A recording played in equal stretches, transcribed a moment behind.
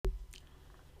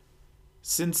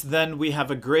Since then we have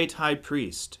a great high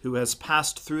priest who has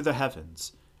passed through the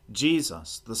heavens,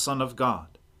 Jesus, the Son of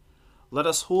God. Let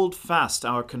us hold fast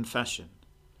our confession.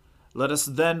 Let us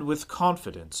then with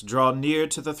confidence draw near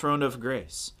to the throne of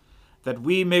grace, that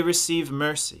we may receive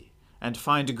mercy and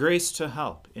find grace to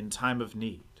help in time of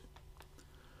need.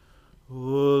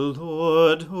 O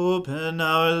Lord, open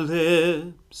our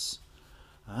lips,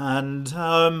 and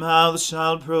our mouth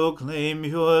shall proclaim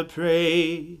your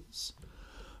praise.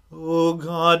 O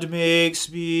God, make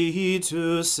speed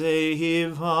to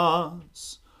save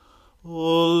us.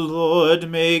 O Lord,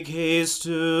 make haste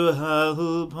to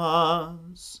help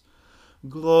us.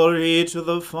 Glory to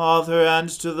the Father, and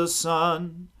to the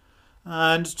Son,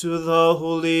 and to the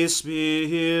Holy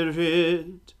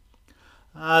Spirit,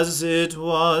 as it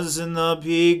was in the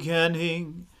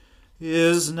beginning,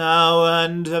 is now,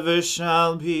 and ever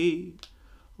shall be,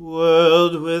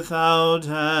 world without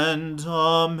end.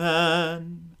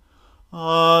 Amen.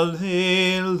 Alleluia.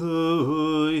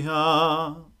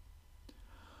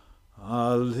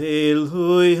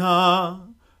 Alleluia.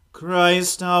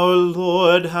 Christ our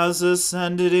Lord has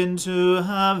ascended into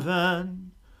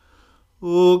heaven.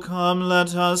 O come,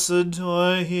 let us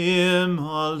adore him.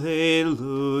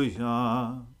 Alleluia.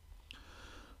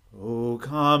 O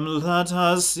come, let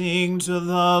us sing to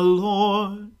the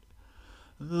Lord.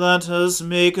 Let us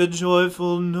make a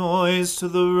joyful noise to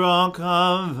the rock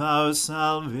of our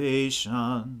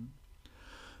salvation.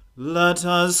 Let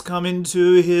us come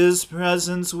into his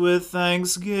presence with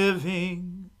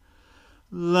thanksgiving.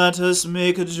 Let us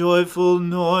make a joyful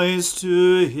noise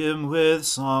to him with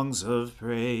songs of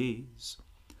praise.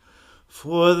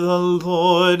 For the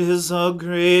Lord is a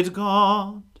great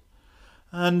God,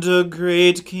 and a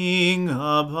great King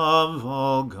above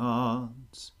all gods.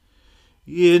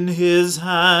 In his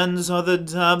hands are the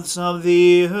depths of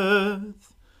the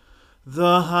earth.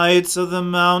 The heights of the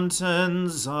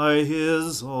mountains are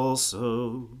his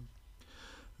also.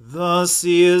 The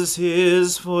sea is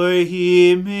his, for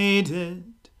he made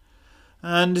it,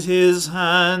 and his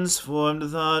hands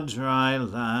formed the dry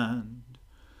land.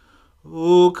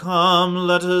 O come,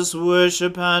 let us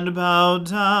worship and bow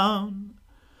down.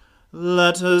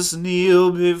 Let us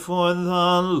kneel before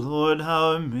the Lord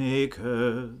our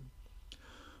Maker.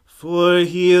 For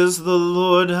he is the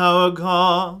Lord our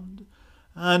God,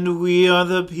 and we are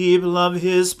the people of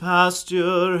his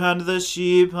pasture and the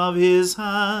sheep of his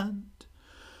hand.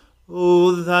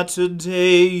 O that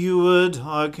today you would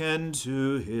hearken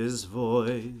to his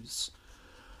voice.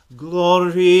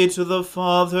 Glory to the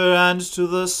Father, and to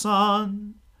the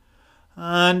Son,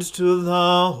 and to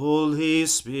the Holy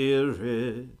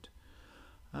Spirit,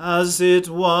 as it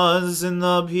was in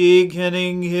the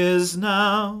beginning, is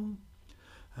now,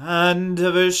 and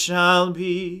ever shall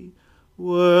be,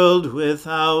 world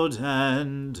without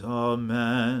end.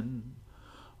 Amen.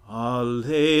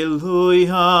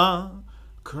 Alleluia.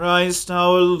 Christ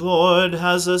our Lord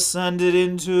has ascended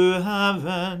into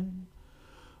heaven.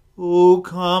 O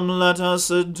come, let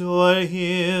us adore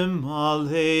him.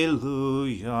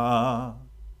 Alleluia.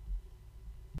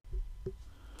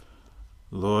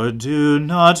 Lord, do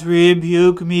not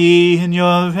rebuke me in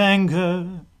your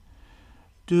anger.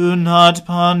 Do not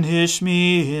punish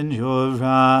me in your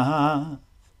wrath.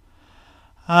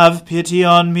 Have pity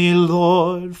on me,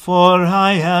 Lord, for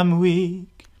I am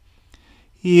weak.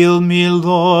 Heal me,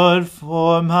 Lord,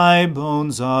 for my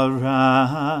bones are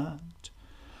racked.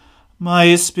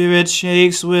 My spirit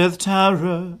shakes with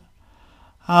terror.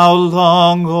 How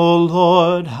long, O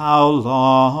Lord, how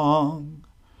long?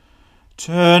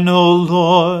 Turn, O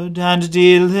Lord, and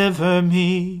deliver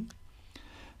me.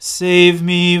 Save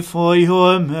me for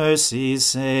your mercy's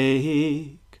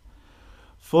sake.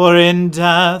 For in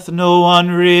death no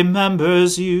one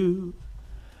remembers you,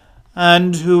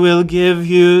 and who will give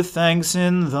you thanks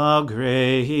in the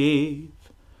grave?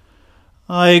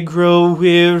 I grow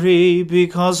weary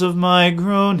because of my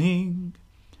groaning.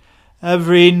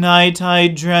 Every night I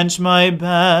drench my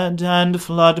bed and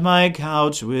flood my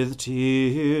couch with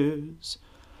tears.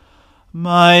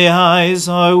 My eyes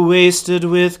are wasted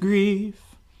with grief,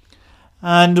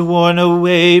 and worn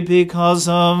away because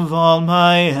of all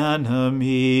my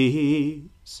enemies.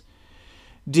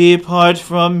 Depart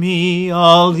from me,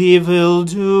 all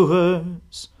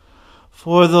evildoers,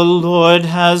 for the Lord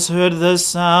has heard the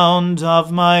sound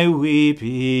of my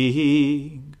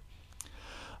weeping.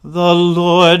 The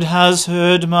Lord has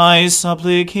heard my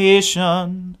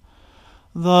supplication.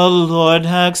 The Lord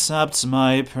accepts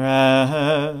my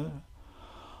prayer.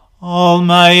 All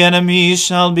my enemies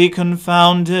shall be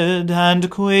confounded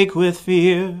and quake with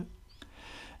fear.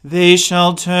 They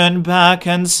shall turn back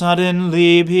and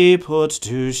suddenly be put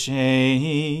to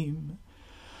shame.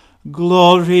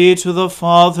 Glory to the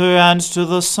Father, and to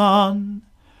the Son,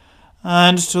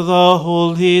 and to the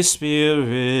Holy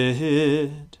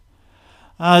Spirit,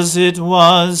 as it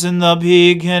was in the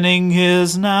beginning,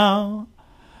 is now,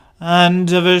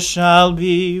 and ever shall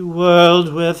be,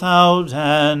 world without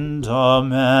end.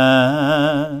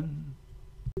 Amen.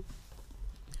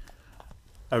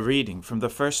 A reading from the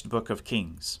first book of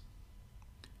Kings.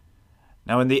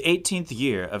 Now in the 18th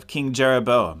year of King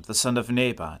Jeroboam, the son of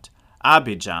Nebat,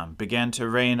 Abijam began to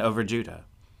reign over Judah.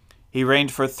 He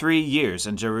reigned for 3 years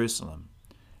in Jerusalem.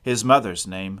 His mother's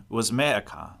name was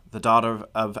Maacah, the daughter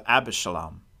of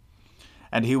Abishalom.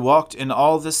 And he walked in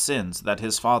all the sins that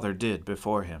his father did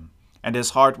before him, and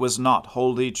his heart was not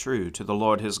wholly true to the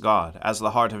Lord his God, as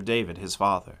the heart of David his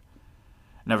father.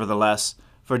 Nevertheless,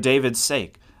 for David's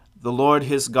sake, the Lord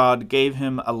his God gave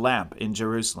him a lamp in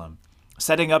Jerusalem,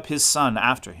 setting up his son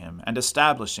after him, and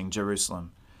establishing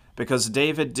Jerusalem, because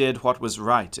David did what was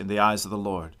right in the eyes of the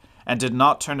Lord, and did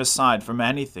not turn aside from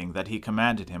anything that he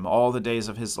commanded him all the days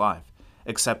of his life,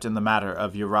 except in the matter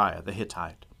of Uriah the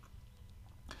Hittite.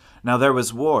 Now there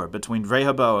was war between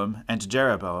Rehoboam and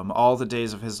Jeroboam all the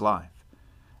days of his life.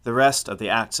 The rest of the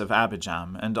acts of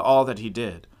Abijam, and all that he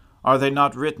did, are they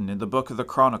not written in the book of the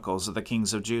Chronicles of the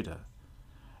kings of Judah?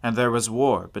 And there was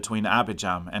war between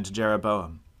Abijam and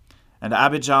Jeroboam. And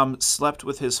Abijam slept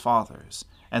with his fathers,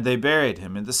 and they buried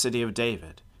him in the city of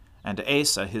David, and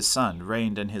Asa his son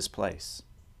reigned in his place.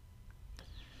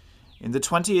 In the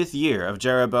 20th year of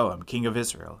Jeroboam king of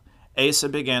Israel, Asa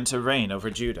began to reign over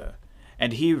Judah,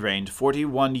 and he reigned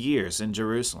 41 years in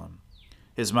Jerusalem.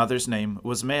 His mother's name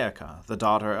was Maacah, the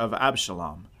daughter of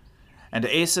Absalom. And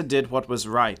Asa did what was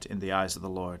right in the eyes of the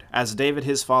Lord, as David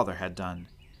his father had done.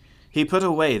 He put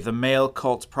away the male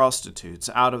cult prostitutes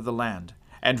out of the land,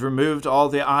 and removed all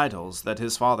the idols that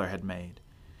his father had made.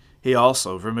 He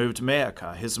also removed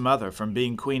Maacah his mother from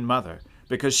being queen mother,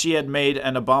 because she had made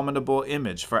an abominable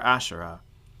image for Asherah.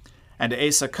 And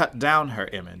Asa cut down her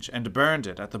image, and burned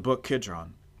it at the brook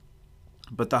Kidron.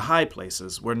 But the high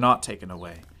places were not taken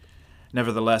away.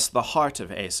 Nevertheless, the heart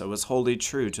of Asa was wholly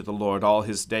true to the Lord all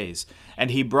his days, and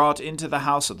he brought into the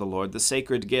house of the Lord the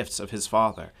sacred gifts of his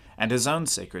father, and his own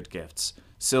sacred gifts,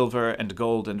 silver and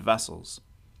gold and vessels.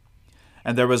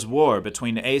 And there was war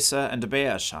between Asa and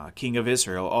Baasha, king of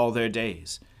Israel, all their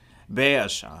days.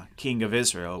 Baasha, king of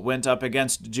Israel, went up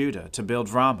against Judah to build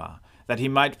Ramah, that he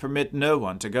might permit no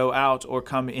one to go out or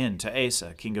come in to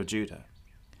Asa, king of Judah.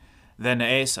 Then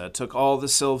Asa took all the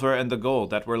silver and the gold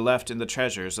that were left in the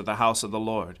treasures of the house of the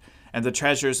Lord, and the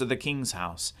treasures of the king's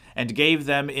house, and gave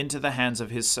them into the hands of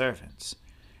his servants.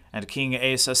 And King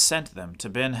Asa sent them to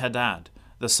Ben-Hadad,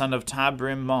 the son of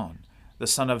Tabrimon, the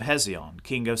son of Hezion,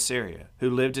 king of Syria, who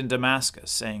lived in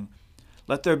Damascus, saying,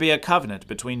 Let there be a covenant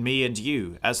between me and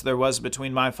you, as there was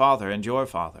between my father and your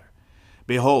father.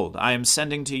 Behold, I am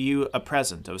sending to you a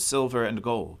present of silver and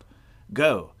gold.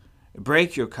 Go,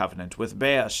 break your covenant with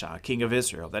Baasha, king of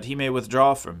Israel, that he may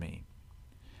withdraw from me.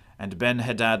 And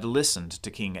Ben-Hadad listened to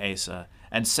King Asa,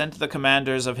 and sent the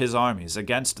commanders of his armies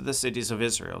against the cities of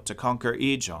Israel to conquer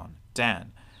Ijon,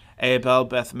 Dan,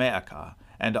 Abel-Beth-Maacah,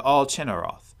 and all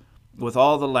Chinneroth, with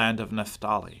all the land of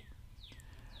Naphtali.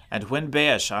 And when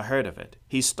Baasha heard of it,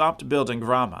 he stopped building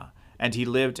Ramah, and he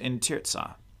lived in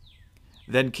Tirzah.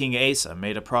 Then King Asa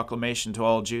made a proclamation to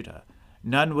all Judah.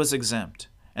 None was exempt,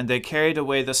 and they carried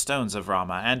away the stones of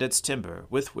Ramah and its timber,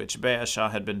 with which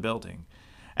Baasha had been building.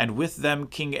 And with them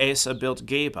King Asa built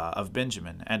Geba of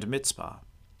Benjamin and Mizpah.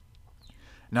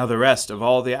 Now the rest of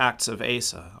all the acts of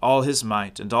Asa, all his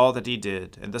might, and all that he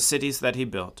did, and the cities that he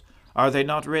built, are they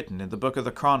not written in the book of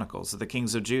the Chronicles of the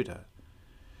kings of Judah?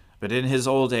 But in his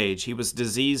old age he was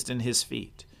diseased in his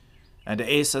feet. And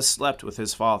Asa slept with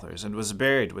his fathers, and was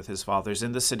buried with his fathers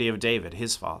in the city of David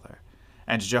his father.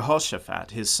 And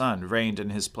Jehoshaphat his son reigned in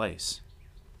his place.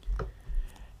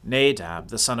 Nadab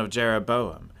the son of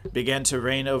Jeroboam began to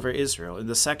reign over Israel in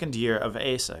the 2nd year of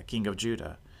Asa king of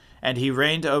Judah, and he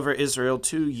reigned over Israel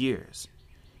 2 years.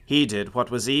 He did what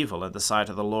was evil in the sight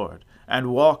of the Lord,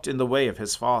 and walked in the way of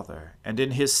his father, and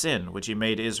in his sin which he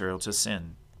made Israel to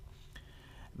sin.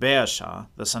 Baasha,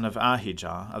 the son of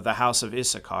Ahijah, of the house of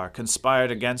Issachar,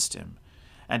 conspired against him,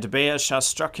 and Baasha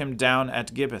struck him down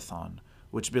at Gibbethon,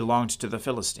 which belonged to the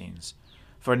Philistines,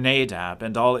 for Nadab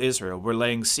and all Israel were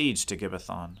laying siege to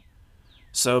Gibbethon.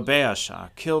 So Baasha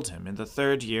killed him in the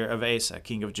 3rd year of Asa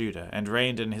king of Judah, and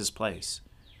reigned in his place.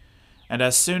 And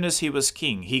as soon as he was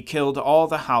king, he killed all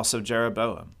the house of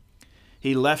Jeroboam.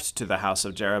 He left to the house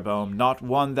of Jeroboam not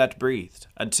one that breathed,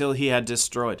 until he had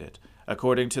destroyed it,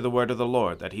 according to the word of the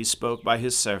Lord that he spoke by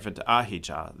his servant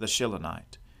Ahijah the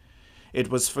Shilonite. It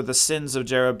was for the sins of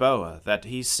Jeroboam that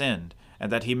he sinned,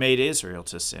 and that he made Israel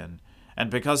to sin, and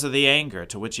because of the anger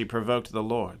to which he provoked the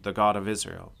Lord, the God of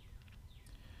Israel.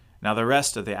 Now the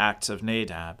rest of the acts of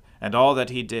Nadab, and all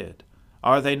that he did,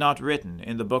 are they not written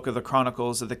in the book of the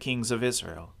Chronicles of the kings of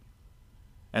Israel?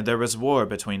 And there was war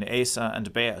between Asa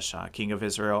and Baasha, king of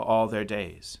Israel, all their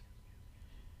days.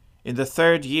 In the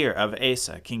 3rd year of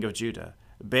Asa, king of Judah,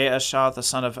 Baasha the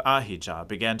son of Ahijah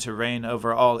began to reign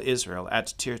over all Israel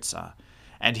at Tirzah,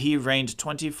 and he reigned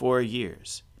 24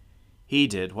 years. He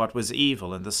did what was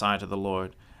evil in the sight of the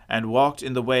Lord, and walked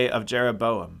in the way of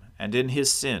Jeroboam, and in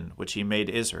his sin which he made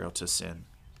Israel to sin.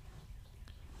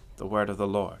 The word of the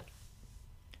Lord.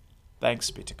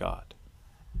 Thanks be to God.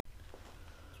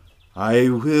 I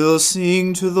will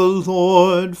sing to the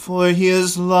Lord, for he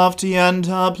is lofty and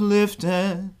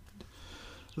uplifted.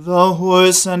 The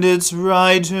horse and its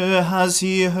rider has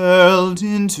he hurled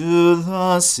into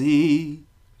the sea.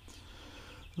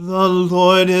 The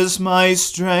Lord is my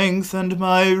strength and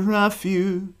my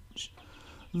refuge.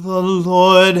 The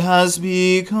Lord has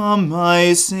become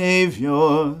my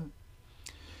Savior.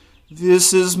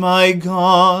 This is my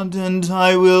God, and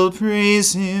I will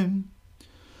praise him,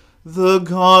 the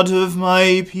God of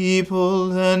my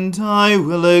people, and I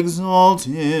will exalt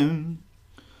him.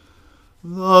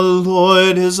 The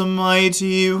Lord is a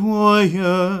mighty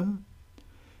warrior.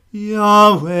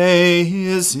 Yahweh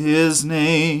is his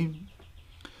name.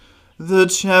 The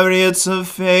chariots of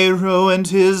Pharaoh and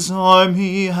his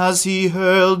army has he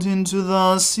hurled into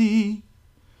the sea.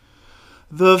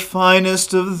 The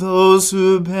finest of those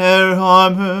who bear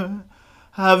armor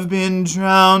have been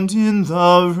drowned in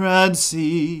the Red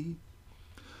Sea.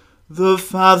 The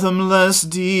fathomless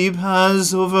deep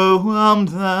has overwhelmed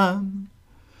them.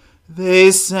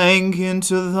 They sank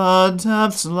into the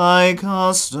depths like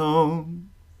a stone.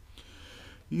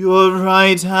 Your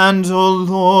right hand, O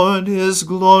Lord, is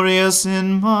glorious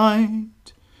in might.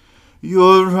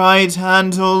 Your right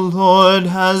hand, O Lord,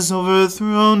 has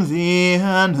overthrown the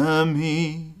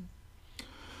enemy.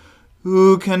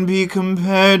 Who can be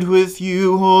compared with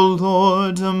you, O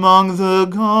Lord, among the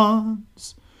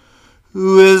gods?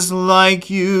 Who is like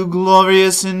you,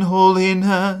 glorious in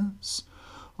holiness,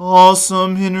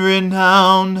 awesome in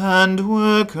renown, and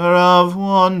worker of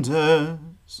wonders?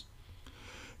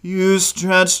 You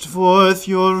stretched forth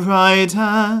your right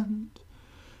hand,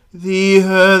 the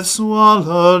earth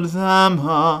swallowed them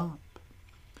up.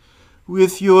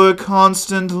 With your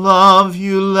constant love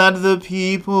you led the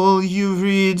people you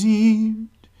redeemed.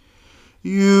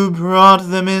 You brought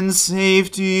them in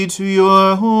safety to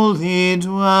your holy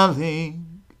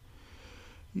dwelling.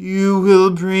 You will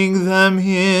bring them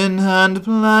in and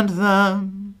plant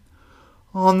them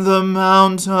on the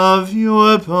mount of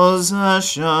your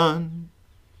possession,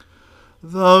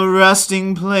 the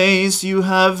resting place you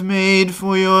have made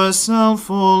for yourself,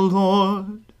 O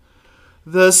Lord,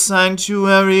 the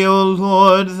sanctuary, O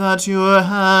Lord, that your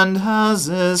hand has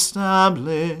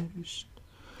established.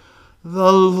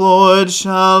 The Lord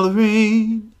shall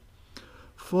reign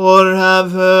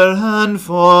forever and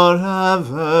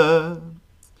forever.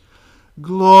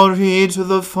 Glory to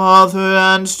the Father,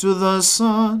 and to the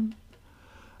Son,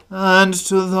 and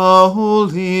to the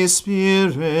Holy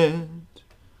Spirit,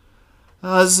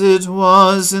 as it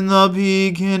was in the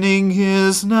beginning,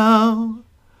 is now,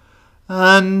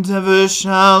 and ever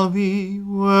shall be,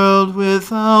 world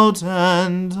without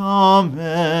end.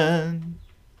 Amen.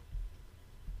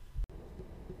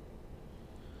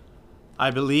 I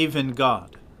believe in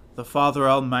God, the Father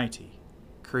Almighty,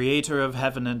 creator of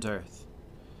heaven and earth.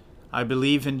 I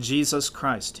believe in Jesus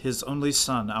Christ, his only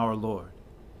Son, our Lord.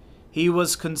 He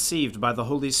was conceived by the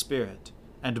Holy Spirit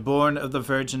and born of the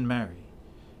Virgin Mary.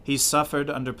 He suffered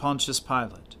under Pontius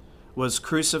Pilate, was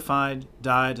crucified,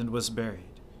 died, and was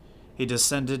buried. He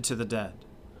descended to the dead.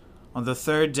 On the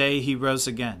 3rd day he rose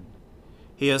again.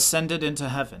 He ascended into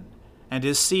heaven, and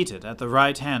is seated at the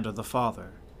right hand of the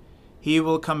Father. He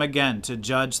will come again to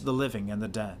judge the living and the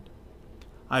dead.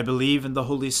 I believe in the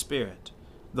Holy Spirit,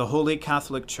 the Holy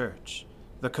Catholic Church,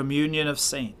 the communion of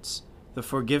saints, the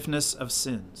forgiveness of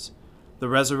sins, the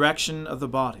resurrection of the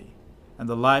body, and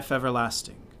the life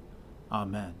everlasting.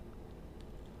 Amen.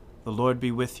 The Lord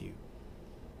be with you.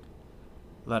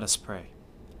 Let us pray.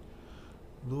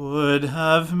 Lord,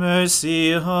 have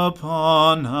mercy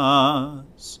upon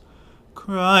us.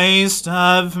 Christ,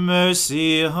 have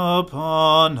mercy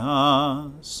upon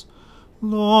us.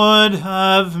 Lord,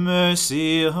 have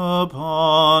mercy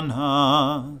upon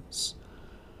us.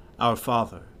 Our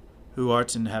Father, who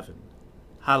art in heaven,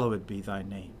 hallowed be thy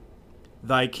name.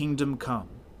 Thy kingdom come,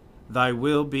 thy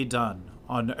will be done,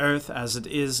 on earth as it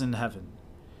is in heaven.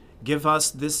 Give us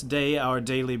this day our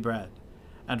daily bread,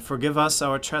 and forgive us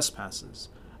our trespasses,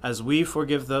 as we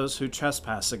forgive those who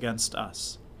trespass against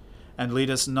us. And lead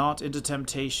us not into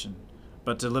temptation,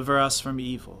 but deliver us from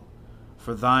evil.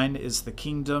 For thine is the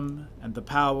kingdom, and the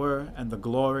power, and the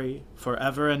glory,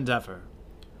 forever and ever.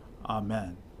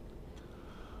 Amen.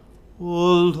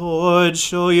 O Lord,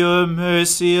 show your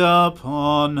mercy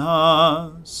upon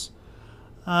us,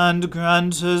 and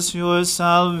grant us your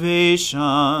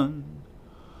salvation.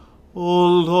 O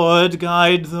Lord,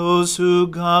 guide those who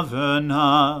govern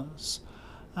us,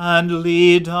 and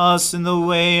lead us in the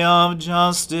way of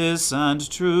justice and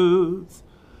truth.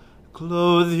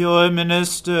 Clothe your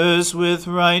ministers with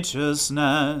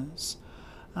righteousness,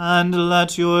 and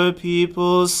let your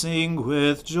people sing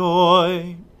with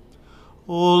joy.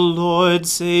 O Lord,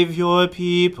 save your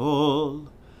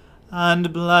people,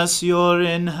 and bless your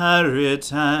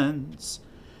inheritance.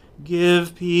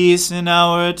 Give peace in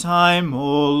our time,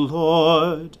 O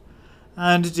Lord,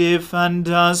 and defend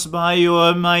us by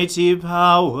your mighty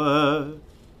power.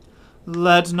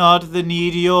 Let not the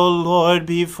needy, O Lord,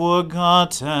 be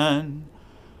forgotten,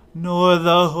 nor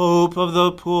the hope of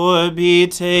the poor be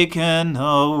taken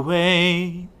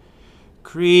away.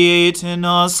 Create in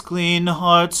us clean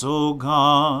hearts, O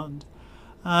God,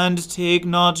 and take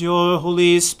not your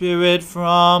Holy Spirit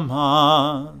from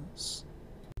us.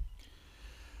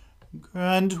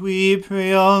 Grant, we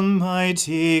pray,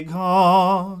 Almighty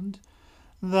God,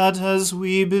 that as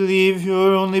we believe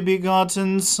your only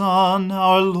begotten Son,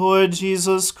 our Lord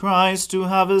Jesus Christ, to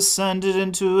have ascended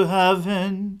into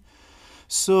heaven,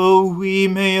 so we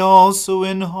may also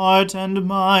in heart and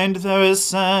mind there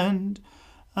ascend,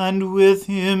 and with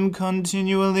him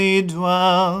continually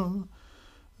dwell,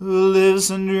 who lives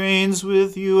and reigns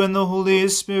with you in the Holy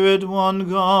Spirit, one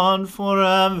God,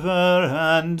 forever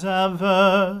and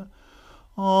ever.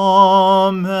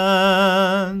 Amen.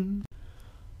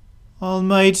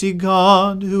 Almighty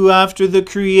God, who after the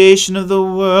creation of the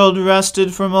world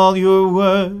rested from all your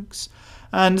works,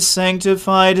 and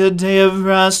sanctified a day of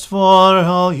rest for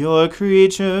all your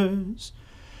creatures,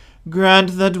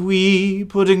 grant that we,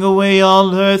 putting away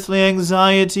all earthly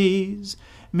anxieties,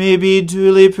 may be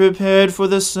duly prepared for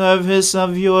the service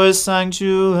of your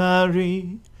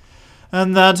sanctuary,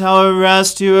 and that our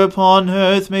rest here upon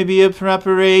earth may be a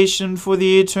preparation for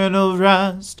the eternal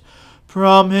rest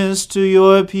promised to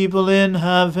your people in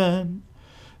heaven,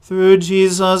 through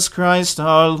Jesus Christ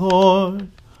our Lord.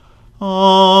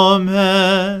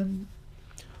 Amen.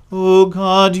 O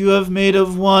God, you have made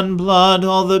of one blood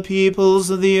all the peoples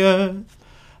of the earth,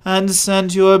 and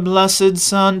sent your blessed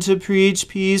Son to preach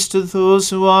peace to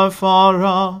those who are far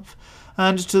off,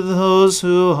 and to those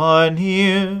who are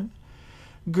near.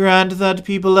 Grant that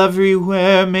people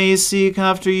everywhere may seek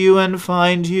after you and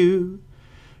find you.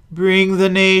 Bring the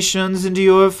nations into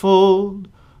your fold,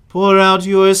 pour out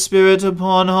your Spirit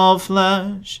upon all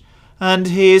flesh, and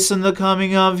hasten the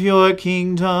coming of your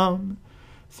kingdom.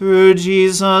 Through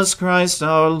Jesus Christ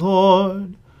our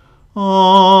Lord.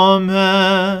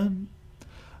 Amen.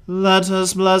 Let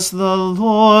us bless the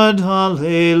Lord.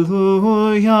 Alleluia.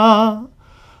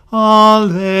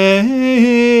 Alleluia.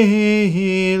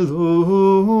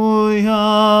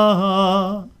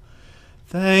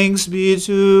 Thanks be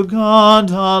to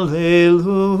God.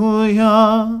 Alleluia.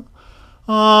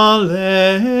 Alleluia.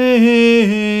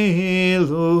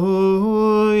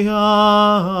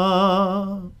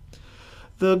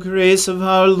 The grace of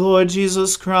our Lord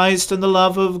Jesus Christ, and the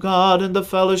love of God, and the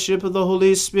fellowship of the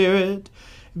Holy Spirit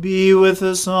be with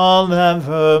us all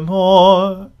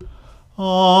evermore.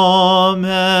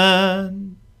 Amen.